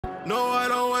No, I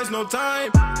don't waste no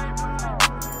time.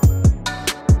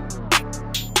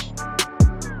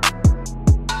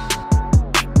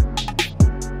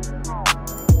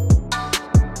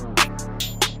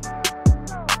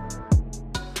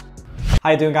 How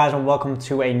you doing, guys, and welcome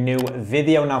to a new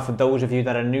video. Now, for those of you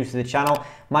that are new to the channel,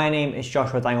 my name is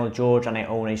Joshua Daniel George and I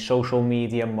own a social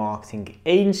media marketing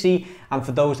agency. And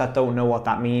for those that don't know what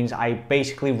that means, I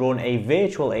basically run a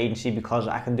virtual agency because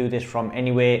I can do this from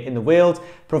anywhere in the world,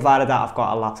 provided that I've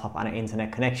got a laptop and an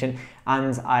internet connection.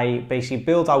 And I basically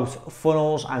build out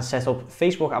funnels and set up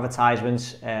Facebook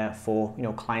advertisements for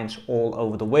clients all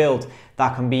over the world.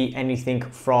 That can be anything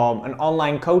from an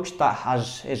online coach that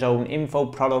has his own info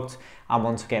product and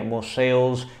wants to get more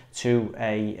sales, to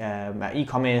an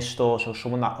e-commerce store, so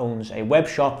someone that owns a web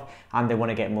shop and they want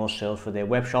to get more sales for their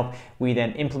web shop. We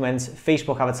then implement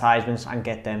Facebook advertisements and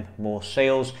get them more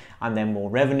sales and then more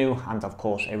revenue, and of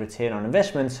course a return on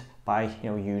investment by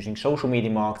using social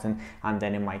media marketing, and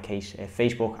then in my case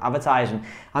Facebook advertising.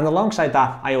 And alongside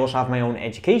that, I also have my own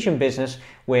education business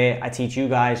where I teach you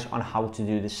guys on how to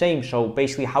do the same. So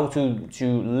basically how to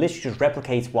literally just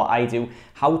replicate what I do,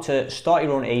 how to start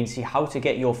your own agency, how to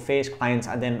get your first clients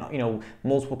and then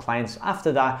multiple clients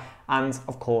after that, and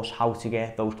of course how to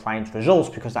get those clients results,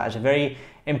 because that is a very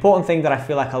important thing that I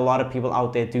feel like a lot of people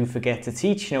out there do forget to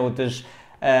teach. There's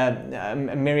a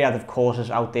myriad of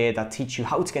courses out there that teach you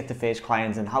how to get the first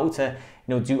clients and how to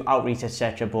do outreach,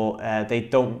 etc., but they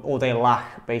don't, or they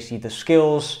lack basically the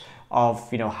skills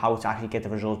of how to actually get the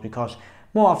results, because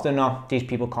more often than not these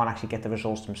people can't actually get the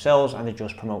results themselves and they're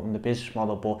just promoting the business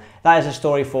model. But that is a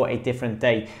story for a different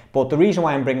day. But the reason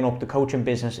why I'm bringing up the coaching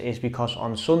business is because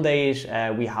on Sundays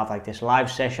we have like this live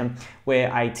session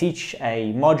where I teach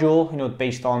a module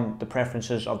based on the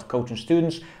preferences of the coaching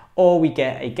students, or we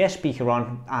get a guest speaker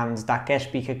on, and that guest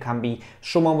speaker can be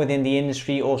someone within the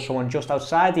industry or someone just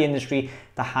outside the industry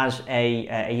that has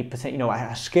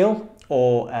a skill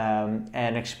or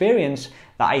an experience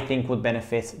that I think would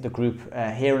benefit the group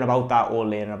hearing about that or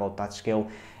learning about that skill.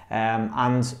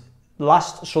 And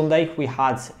last Sunday we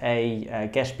had a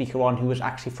guest speaker on who was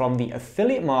actually from the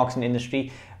affiliate marketing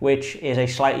industry, which is a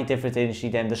slightly different industry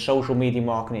than the social media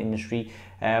marketing industry,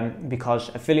 because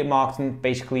affiliate marketing,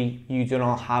 basically you do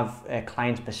not have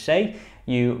clients per se,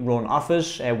 you run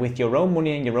offers with your own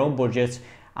money and your own budget,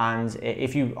 and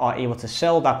if you are able to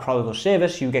sell that product or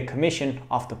service, you get commission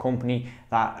off the company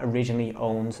that originally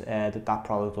owned that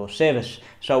product or service.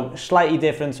 So slightly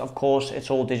different, of course. It's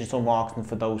all digital marketing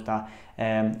for those that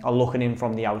are looking in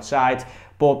from the outside.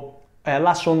 But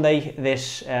last Sunday,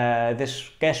 this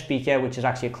guest speaker, which is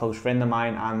actually a close friend of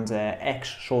mine and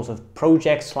ex sort of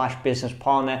project / business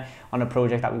partner on a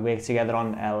project that we worked together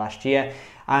on last year,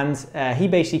 and he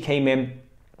basically came in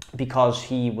because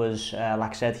he was,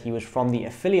 like I said, he was from the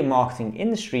affiliate marketing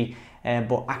industry,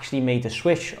 but actually made the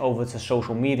switch over to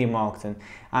social media marketing.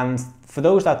 And for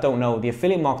those that don't know, the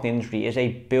affiliate marketing industry is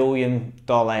 $1 billion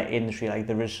industry. Like,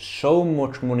 there is so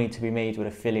much money to be made with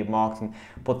affiliate marketing,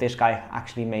 but this guy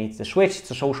actually made the switch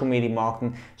to social media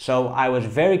marketing. So I was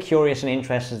very curious and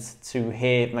interested to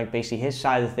hear basically his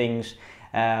side of things.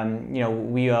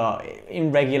 We are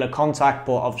in regular contact,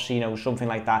 but obviously, something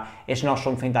like that, it's not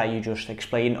something that you just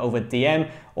explain over DM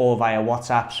or via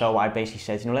WhatsApp. So I basically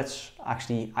said, let's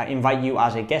actually invite you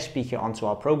as a guest speaker onto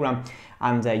our program,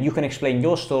 and you can explain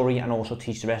your story and also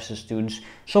teach the rest of the students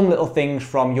some little things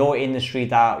from your industry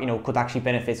that could actually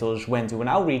benefit us when doing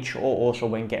outreach or also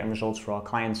when getting results for our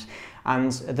clients.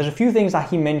 And there's a few things that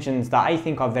he mentioned that I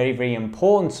think are very, very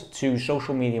important to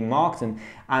social media marketing,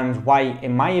 and why,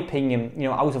 in my opinion,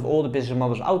 out of all the business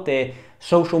models out there,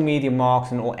 social media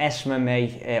marketing or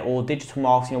SMMA or digital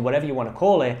marketing or whatever you want to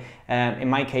call it, in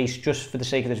my case, just for the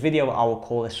sake of this video, I will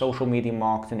call it social media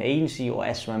marketing agency or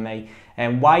SMMA,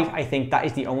 and why I think that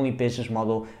is the only business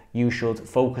model you should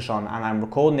focus on. And I'm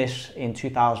recording this in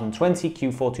 2020,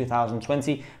 Q4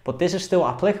 2020, but this is still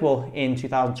applicable in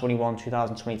 2021,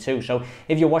 2022. So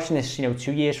if you're watching this,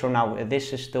 2 years from now,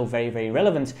 this is still very, very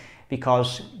relevant,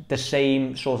 because the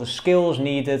same sort of skills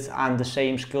needed and the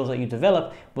same skills that you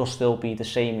develop will still be the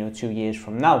same, 2 years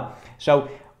from now. So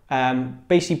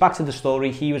basically, back to the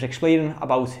story, he was explaining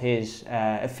about his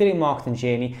affiliate marketing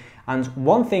journey. And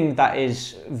one thing that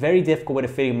is very difficult with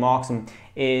affiliate marketing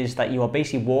is that you are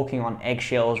basically walking on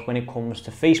eggshells when it comes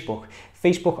to Facebook.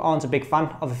 Facebook aren't a big fan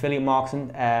of affiliate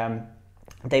marketing.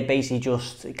 They basically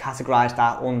just categorize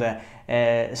that under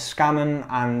scamming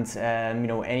and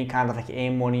any kind of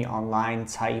earn money online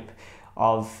type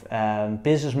of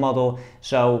business model.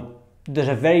 So there's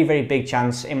a very, very big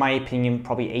chance, in my opinion,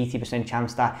 probably 80%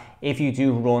 chance, that if you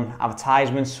do run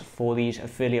advertisements for these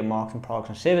affiliate marketing products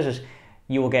and services,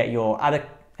 you will get your ad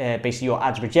basically your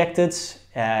ads rejected,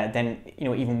 then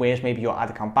even worse, maybe your ad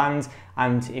account banned,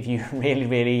 and if you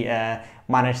really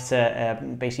manage to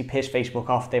basically piss Facebook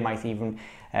off, they might even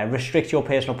restrict your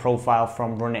personal profile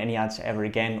from running any ads ever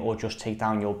again, or just take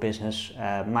down your business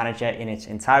manager in its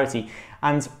entirety.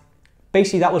 And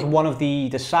basically that was one of the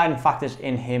deciding factors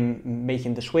in him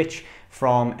making the switch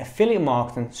from affiliate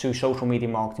marketing to social media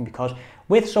marketing, because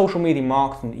with social media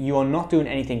marketing, you are not doing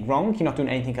anything wrong, you're not doing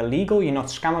anything illegal, you're not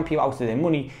scamming people out of their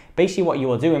money. Basically what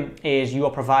you are doing is you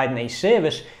are providing a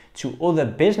service to other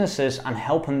businesses and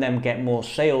helping them get more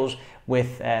sales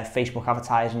with Facebook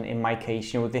advertising. In my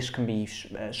case, this can be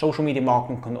social media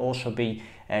marketing, can also be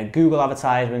Google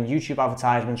advertisement, YouTube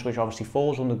advertisements, which obviously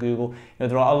falls under Google.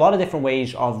 There are a lot of different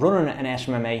ways of running an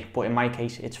SMMA, but in my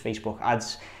case, it's Facebook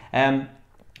ads. And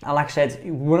like I said,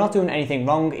 we're not doing anything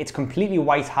wrong. It's completely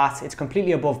white hat. It's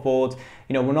completely above board.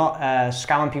 We're not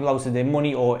scamming people out of their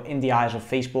money, or in the eyes of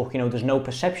Facebook, there's no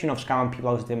perception of scamming people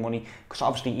out of their money, because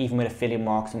obviously even with affiliate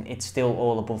marketing, it's still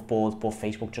all above board, but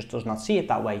Facebook just does not see it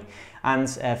that way. And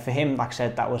for him, like I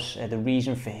said, that was the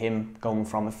reason for him going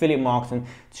from affiliate marketing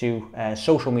to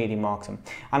social media marketing.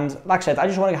 And like I said, I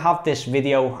just want to have this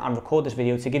video and record this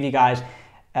video to give you guys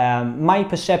my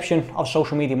perception of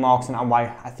social media marketing and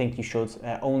why I think you should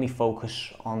only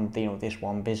focus on this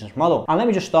one business model. And let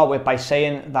me just start by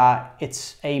saying that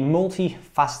it's a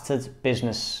multifaceted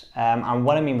business, and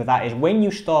what I mean by that is when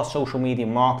you start social media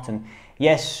marketing,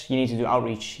 yes, you need to do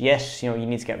outreach, yes, you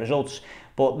need to get results,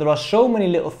 but there are so many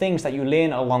little things that you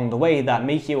learn along the way that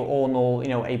make you all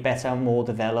in all, a better, more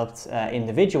developed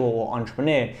individual or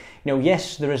entrepreneur.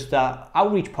 Yes, there is that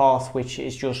outreach part, which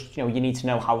is just, you need to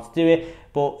know how to do it,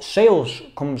 but sales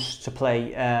comes to play.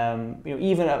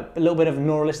 Even a little bit of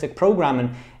neuralistic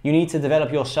programming. You need to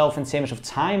develop yourself in terms of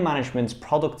time management,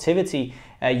 productivity.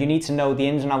 You need to know the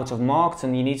ins and outs of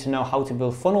marketing. You need to know how to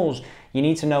build funnels. You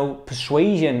need to know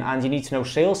persuasion, and you need to know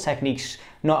sales techniques,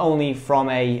 not only from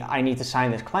I need to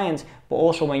sign this client, but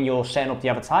also when you're setting up the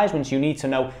advertisements, you need to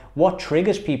know what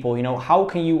triggers people. How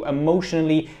can you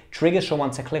emotionally trigger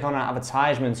someone to click on an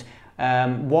advertisement?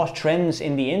 What trends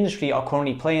in the industry are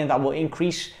currently playing that will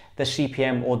increase the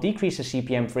CPM or decrease the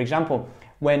CPM? For example,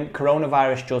 when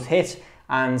coronavirus just hit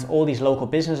and all these local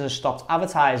businesses stopped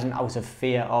advertising out of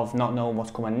fear of not knowing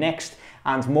what's coming next,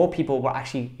 and more people were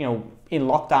actually, in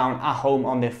lockdown at home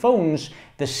on their phones,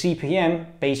 the CPM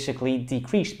basically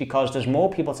decreased because there's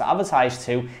more people to advertise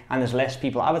to and there's less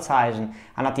people advertising.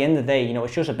 And at the end of the day,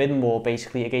 it's just a bidding war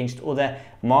basically against other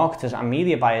marketers and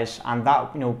media buyers, and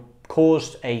that,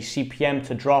 caused a CPM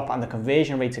to drop and the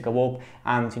conversion rate to go up,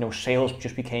 and sales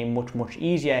just became much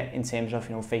easier in terms of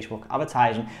Facebook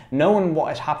advertising. Knowing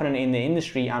what is happening in the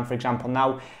industry, and for example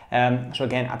now, so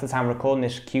again at the time of recording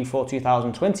this, Q4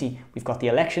 2020, we've got the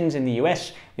elections in the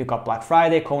US, we've got Black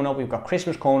Friday coming up, we've got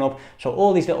Christmas coming up, so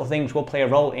all these little things will play a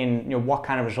role in what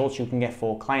kind of results you can get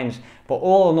for clients. But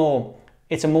all in all,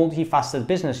 it's a multifaceted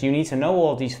business. You need to know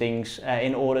all these things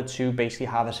in order to basically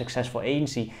have a successful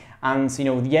agency. And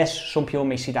yes, some people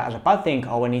may see that as a bad thing.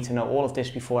 Oh, I need to know all of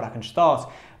this before I can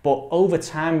start. But over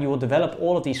time, you will develop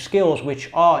all of these skills,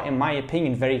 which are, in my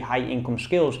opinion, very high income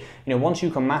skills. Once you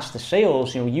can master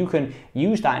sales, you can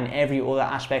use that in every other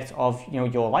aspect of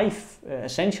your life,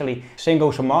 essentially. Same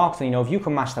goes for marketing. If you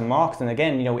can master marketing,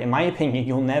 again, in my opinion,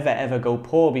 you'll never ever go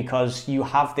poor, because you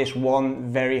have this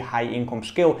one very high income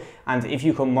skill. And if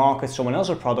you can market someone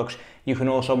else's products, you can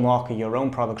also market your own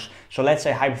products. So let's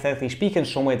say, hypothetically speaking,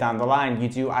 somewhere down the line, you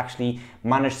do actually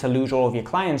manage to lose all of your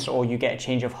clients, or you get a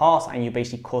change of heart and you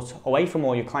basically cut away from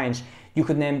all your clients. You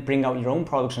could then bring out your own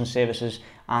products and services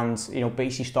and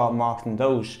basically start marketing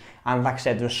those. And like I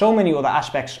said, there are so many other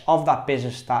aspects of that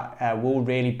business that will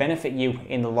really benefit you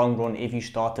in the long run if you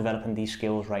start developing these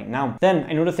skills right now. Then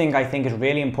another thing I think is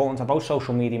really important about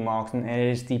social media marketing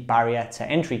is the barrier to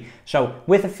entry. So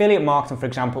with affiliate marketing, for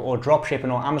example, or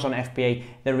dropshipping or Amazon FBA,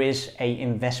 there is a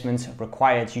investment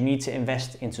required. You need to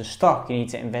invest into stock, you need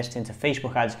to invest into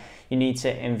Facebook ads, you need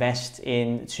to invest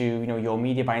into your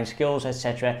media buying skills,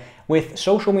 etc. With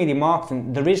social media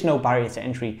marketing, there is no barrier to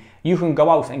entry. You can go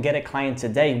out and get a client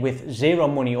today with zero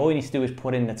money. All you need to do is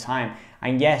put in the time.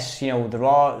 And yes, there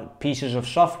are pieces of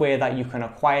software that you can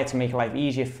acquire to make life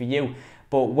easier for you.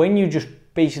 But when you just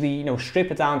basically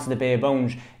strip it down to the bare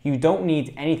bones, you don't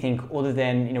need anything other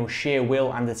than sheer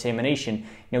will and determination.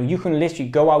 You can literally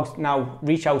go out now,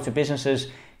 reach out to businesses,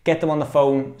 get them on the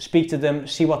phone, speak to them,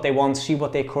 see what they want, see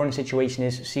what their current situation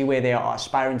is, see where they are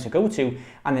aspiring to go to,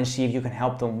 and then see if you can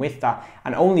help them with that.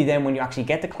 And only then, when you actually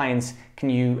get the clients, can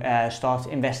you start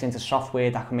investing into software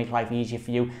that can make life easier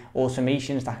for you,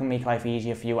 automations that can make life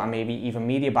easier for you, and maybe even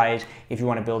media buyers if you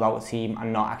want to build out a team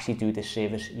and not actually do this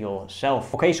service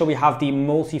yourself. Okay, so we have the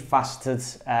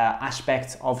multifaceted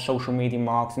aspect of social media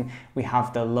marketing. We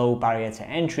have the low barrier to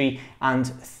entry, and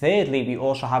thirdly, we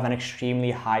also have an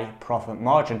extremely high profit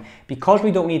margin because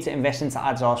we don't need to invest into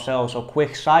ads ourselves. So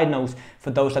quick side note for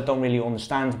those that don't really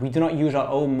understand, we do not use our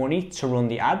own money to run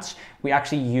the ads. We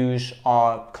actually use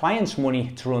our clients' money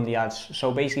to run the ads.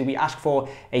 So basically we ask for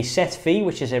a set fee,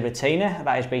 which is a retainer.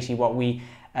 That is basically what we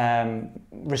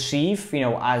receive,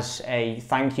 as a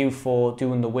thank you for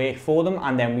doing the work for them,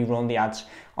 and then we run the ads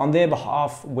on their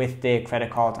behalf with their credit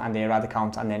card and their ad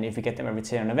account. And then if we get them a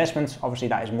return on investment, obviously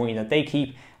that is money that they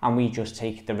keep and we just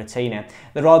take the retainer.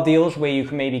 There are deals where you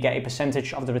can maybe get a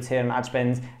percentage of the return on ad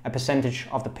spend, a percentage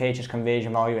of the purchase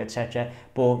conversion value, etc.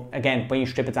 But again, when you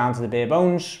strip it down to the bare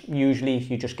bones, usually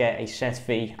you just get a set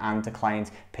fee and the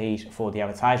client pays for the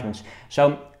advertisements.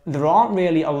 So there aren't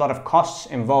really a lot of costs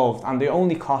involved, and the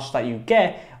only costs that you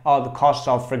get are the costs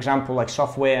of, for example, like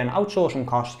software and outsourcing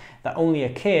costs that only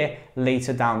occur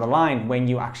later down the line when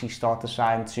you actually start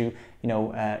deciding to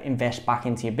invest back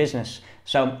into your business.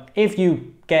 So if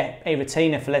you get a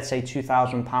retainer for, let's say,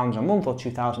 £2,000 a month or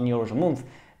 €2,000 a month,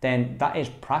 then that is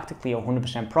practically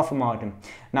 100% profit margin.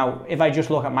 Now, if I just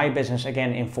look at my business,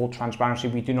 again, in full transparency,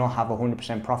 we do not have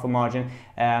 100% profit margin.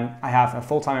 I have a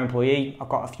full-time employee, I've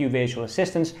got a few virtual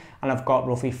assistants, and I've got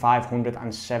roughly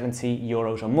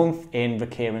 €570 a month in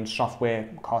recurring software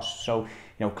costs. So,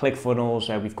 ClickFunnels,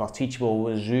 we've got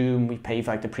Teachable, Zoom, we pay for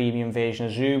like the premium version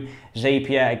of Zoom,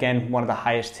 Zapier, again, one of the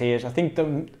highest tiers. I think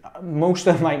most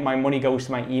of my money goes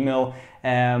to my email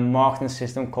marketing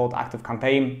system called Active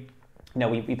Campaign.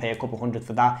 We pay a couple hundred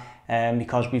for that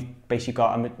because we've basically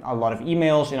got a lot of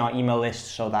emails in our email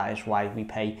list, so that is why we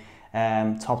pay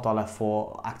top dollar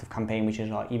for Active Campaign, which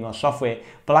is our email software.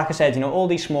 But like I said, all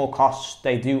these small costs,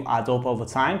 they do add up over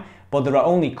time, but there are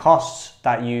only costs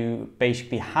that you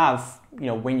basically have,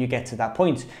 when you get to that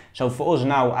point. So for us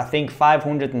now, I think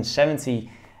 570,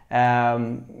 I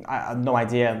have no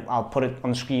idea, I'll put it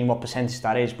on the screen what percentage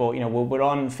that is, but we're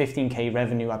on 15k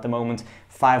revenue at the moment,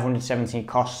 517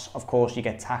 costs. Of course you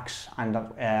get tax, and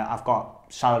I've got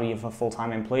salary of a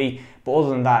full-time employee, but other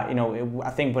than that, I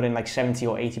think we're in like 70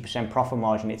 or 80% profit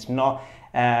margin. It's not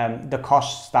the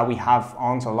costs that we have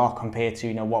aren't a lot compared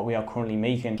to what we are currently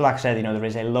making. So like I said, there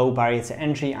is a low barrier to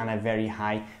entry and a very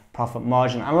high profit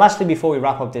margin. And lastly, before we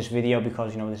wrap up this video,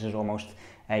 because this is almost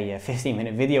a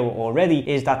 15-minute video already,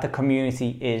 is that the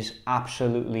community is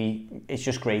absolutely, it's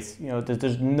just great.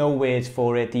 There's no words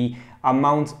for it. The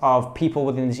amount of people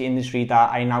within this industry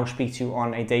that I now speak to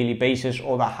on a daily basis,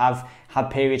 or that have had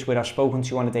periods where I've spoken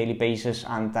to on a daily basis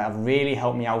and that have really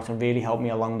helped me out and really helped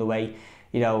me along the way.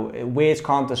 Words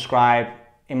can't describe,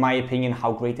 in my opinion,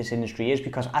 how great this industry is,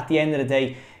 because at the end of the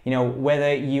day,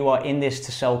 whether you are in this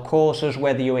to sell courses,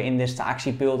 whether you are in this to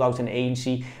actually build out an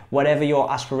agency, whatever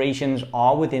your aspirations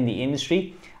are within the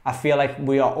industry, I feel like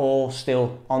we are all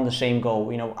still on the same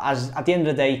goal. As at the end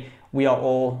of the day, we are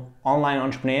all online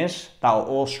entrepreneurs that are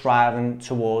all striving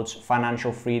towards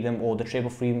financial freedom, or the triple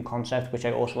freedom concept, which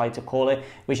I also like to call it,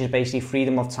 which is basically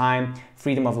freedom of time,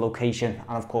 freedom of location,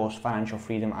 and of course financial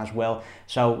freedom as well.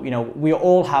 So we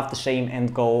all have the same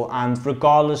end goal, and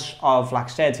regardless of, like I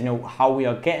said, how we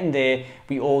are getting there,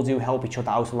 we all do help each other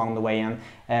out along the way.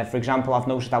 And for example, I've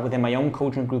noticed that within my own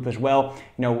coaching group as well,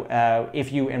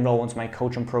 if you enroll into my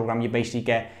coaching program, you basically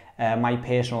get my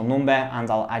personal number,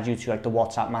 and I'll add you to like the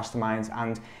WhatsApp masterminds.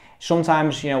 And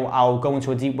sometimes, I'll go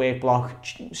into a deep work block,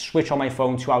 switch on my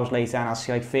phone 2 hours later, and I'll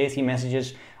see like 30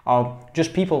 messages of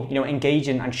just people,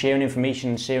 engaging and sharing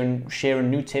information,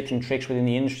 sharing new tips and tricks within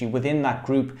the industry, within that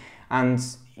group. And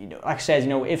like I said,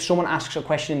 if someone asks a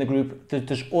question in the group,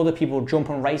 there's other people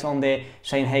jumping right on there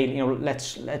saying, hey,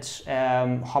 let's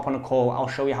hop on a call. I'll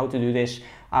show you how to do this.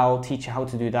 I'll teach you how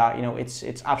to do that.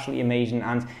 It's absolutely amazing.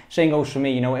 And same goes for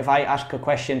me. If I ask a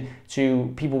question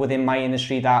to people within my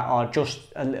industry that are just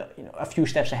a few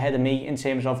steps ahead of me in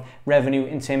terms of revenue,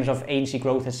 in terms of agency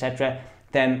growth, etc.,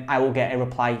 then I will get a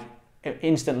reply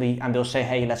instantly, and they'll say,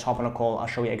 hey, let's hop on a call. I'll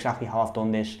show you exactly how I've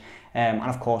done this. And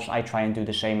of course, I try and do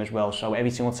the same as well. So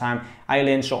every single time I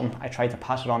learn something, I try to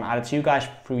pass it on either to you guys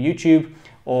through YouTube,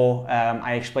 or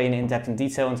I explain it in depth and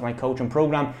detail into my coaching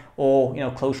program,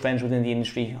 or close friends within the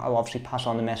industry, I'll obviously pass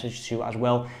on the message to as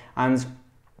well. And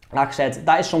like I said,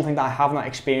 that is something that I have not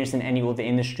experienced in any other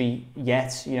industry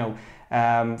yet.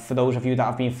 For those of you that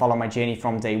have been following my journey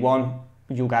from day one,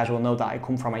 you guys will know that I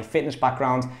come from a fitness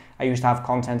background. I used to have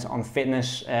content on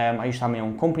fitness. I used to have my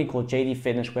own company called JD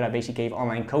Fitness, where I basically gave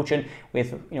online coaching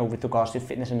with regards to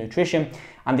fitness and nutrition.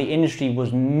 And the industry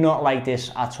was not like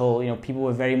this at all. People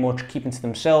were very much keeping to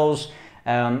themselves.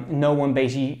 No one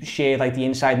basically shared like the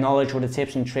inside knowledge or the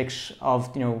tips and tricks of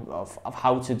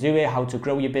how to do it, how to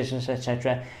grow your business,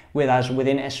 etc. Whereas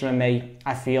within SMMA,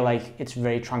 I feel like it's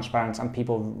very transparent and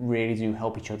people really do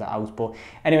help each other out. But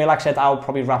anyway, like I said, I'll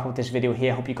probably wrap up this video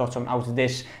here. Hope you got something out of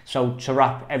this. So to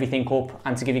wrap everything up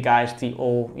and to give you guys the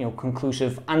all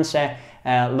conclusive answer,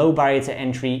 low barrier to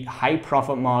entry, high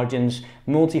profit margins,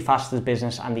 multifaceted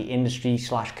business, and the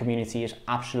industry/community is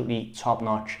absolutely top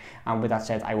notch. And with that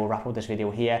said, I will wrap up this video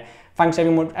here. Thanks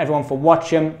everyone for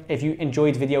watching. If you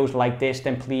enjoyed videos like this,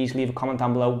 then please leave a comment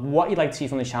down below what you'd like to see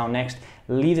from the channel next.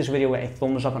 Leave this video with a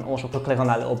thumbs up and also click on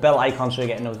that little bell icon so you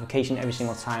get a notification every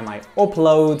single time I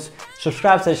upload.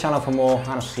 Subscribe to the channel for more, and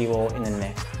I'll see you all in the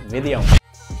next video.